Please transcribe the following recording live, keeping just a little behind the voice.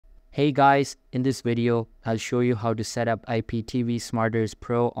Hey guys, in this video, I'll show you how to set up Iptv Smarters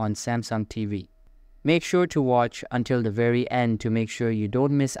Pro on Samsung TV. Make sure to watch until the very end to make sure you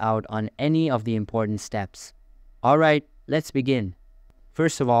don't miss out on any of the important steps. Alright, let's begin.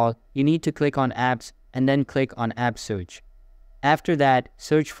 First of all, you need to click on Apps and then click on App Search. After that,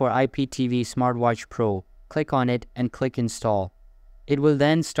 search for Iptv Smartwatch Pro, click on it and click Install. It will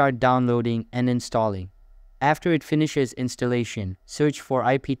then start downloading and installing. After it finishes installation, search for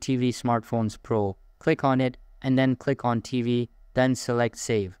Iptv Smartphones Pro, click on it and then click on TV, then select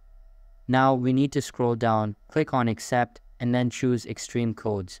Save. Now we need to scroll down, click on Accept and then choose Extreme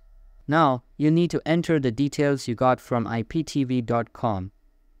Codes. Now you need to enter the details you got from iptv.com.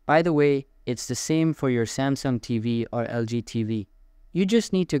 By the way, it's the same for your Samsung TV or LG TV. You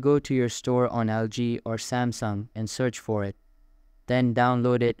just need to go to your store on LG or Samsung and search for it. Then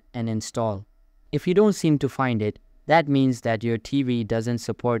download it and install. If you don't seem to find it, that means that your TV doesn't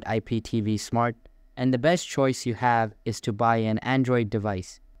support Iptv Smart, and the best choice you have is to buy an Android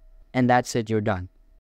device. And that's it, you're done.